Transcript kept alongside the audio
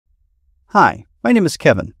Hi, my name is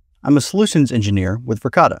Kevin. I'm a solutions engineer with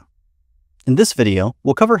Verkada. In this video,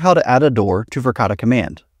 we'll cover how to add a door to Verkada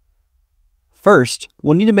command. First,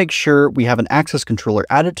 we'll need to make sure we have an access controller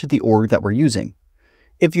added to the org that we're using.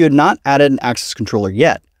 If you had not added an access controller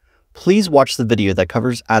yet, please watch the video that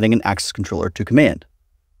covers adding an access controller to command.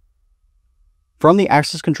 From the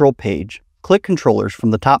access control page, click Controllers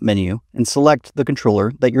from the top menu and select the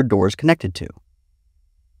controller that your door is connected to.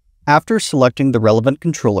 After selecting the relevant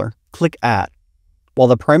controller, click Add. While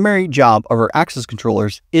the primary job of our access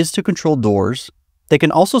controllers is to control doors, they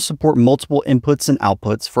can also support multiple inputs and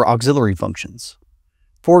outputs for auxiliary functions.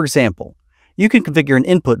 For example, you can configure an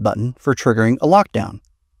input button for triggering a lockdown.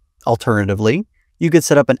 Alternatively, you could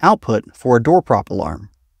set up an output for a door prop alarm.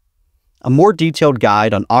 A more detailed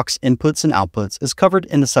guide on aux inputs and outputs is covered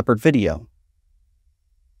in a separate video.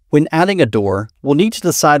 When adding a door, we'll need to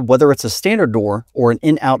decide whether it's a standard door or an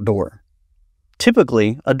in-out door.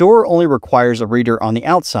 Typically, a door only requires a reader on the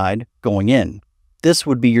outside going in. This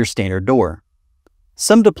would be your standard door.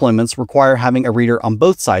 Some deployments require having a reader on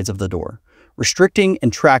both sides of the door, restricting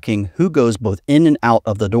and tracking who goes both in and out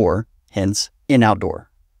of the door, hence in-out door.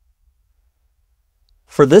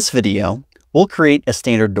 For this video, we'll create a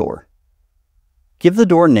standard door. Give the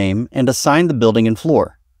door name and assign the building and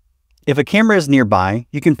floor. If a camera is nearby,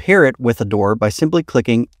 you can pair it with a door by simply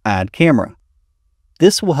clicking Add Camera.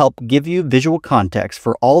 This will help give you visual context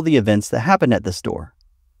for all the events that happen at this door.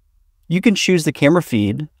 You can choose the camera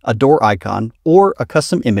feed, a door icon, or a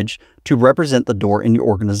custom image to represent the door in your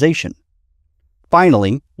organization.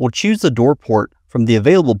 Finally, we'll choose the door port from the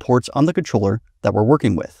available ports on the controller that we're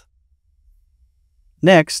working with.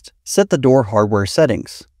 Next, set the door hardware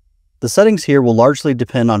settings. The settings here will largely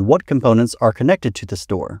depend on what components are connected to this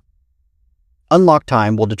door. Unlock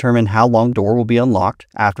time will determine how long the door will be unlocked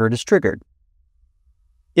after it is triggered.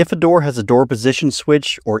 If a door has a door position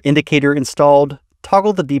switch or indicator installed,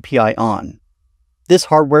 toggle the DPI on. This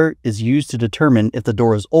hardware is used to determine if the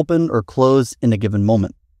door is open or closed in a given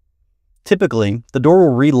moment. Typically, the door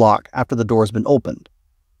will relock after the door has been opened.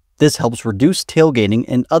 This helps reduce tailgating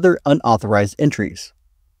and other unauthorized entries.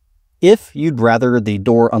 If you'd rather the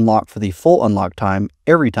door unlock for the full unlock time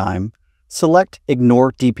every time, select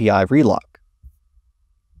Ignore DPI Relock.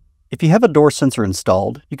 If you have a door sensor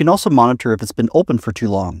installed, you can also monitor if it's been open for too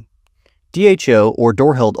long. DHO or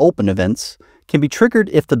door held open events can be triggered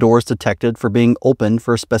if the door is detected for being open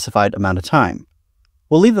for a specified amount of time.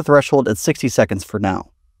 We'll leave the threshold at 60 seconds for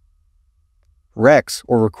now. REX,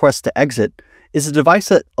 or Request to Exit, is a device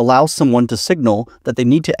that allows someone to signal that they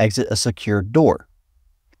need to exit a secured door.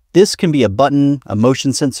 This can be a button, a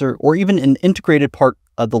motion sensor, or even an integrated part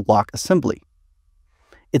of the lock assembly.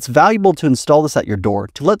 It's valuable to install this at your door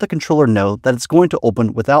to let the controller know that it's going to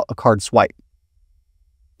open without a card swipe.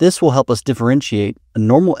 This will help us differentiate a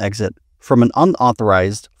normal exit from an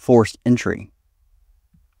unauthorized forced entry.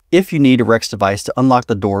 If you need a REX device to unlock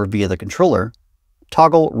the door via the controller,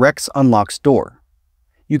 toggle REX Unlocks Door.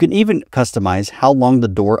 You can even customize how long the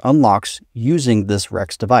door unlocks using this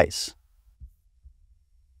REX device.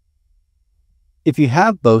 If you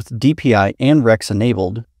have both DPI and REX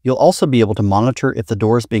enabled, you'll also be able to monitor if the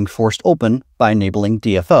door is being forced open by enabling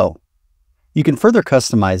DFO. You can further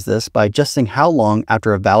customize this by adjusting how long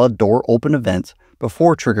after a valid door open event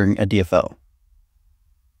before triggering a DFO.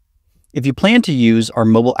 If you plan to use our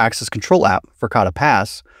mobile access control app, Verkada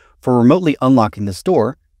Pass, for remotely unlocking this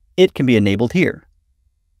door, it can be enabled here.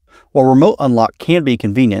 While remote unlock can be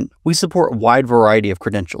convenient, we support a wide variety of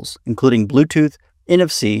credentials, including Bluetooth,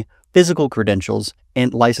 NFC, physical credentials,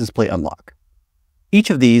 and license plate unlock. Each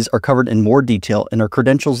of these are covered in more detail in our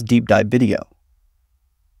credentials deep dive video.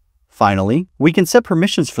 Finally, we can set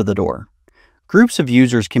permissions for the door. Groups of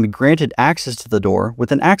users can be granted access to the door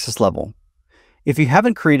with an access level. If you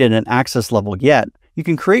haven't created an access level yet, you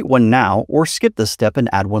can create one now or skip this step and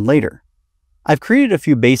add one later. I've created a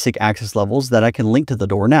few basic access levels that I can link to the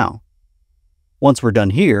door now. Once we're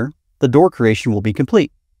done here, the door creation will be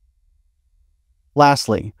complete.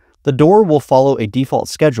 Lastly, the door will follow a default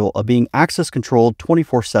schedule of being access controlled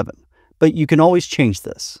 24/7, but you can always change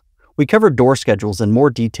this. We covered door schedules in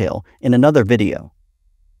more detail in another video.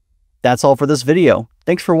 That's all for this video.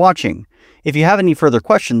 Thanks for watching. If you have any further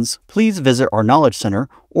questions, please visit our Knowledge Center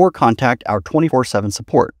or contact our 24/7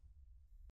 support.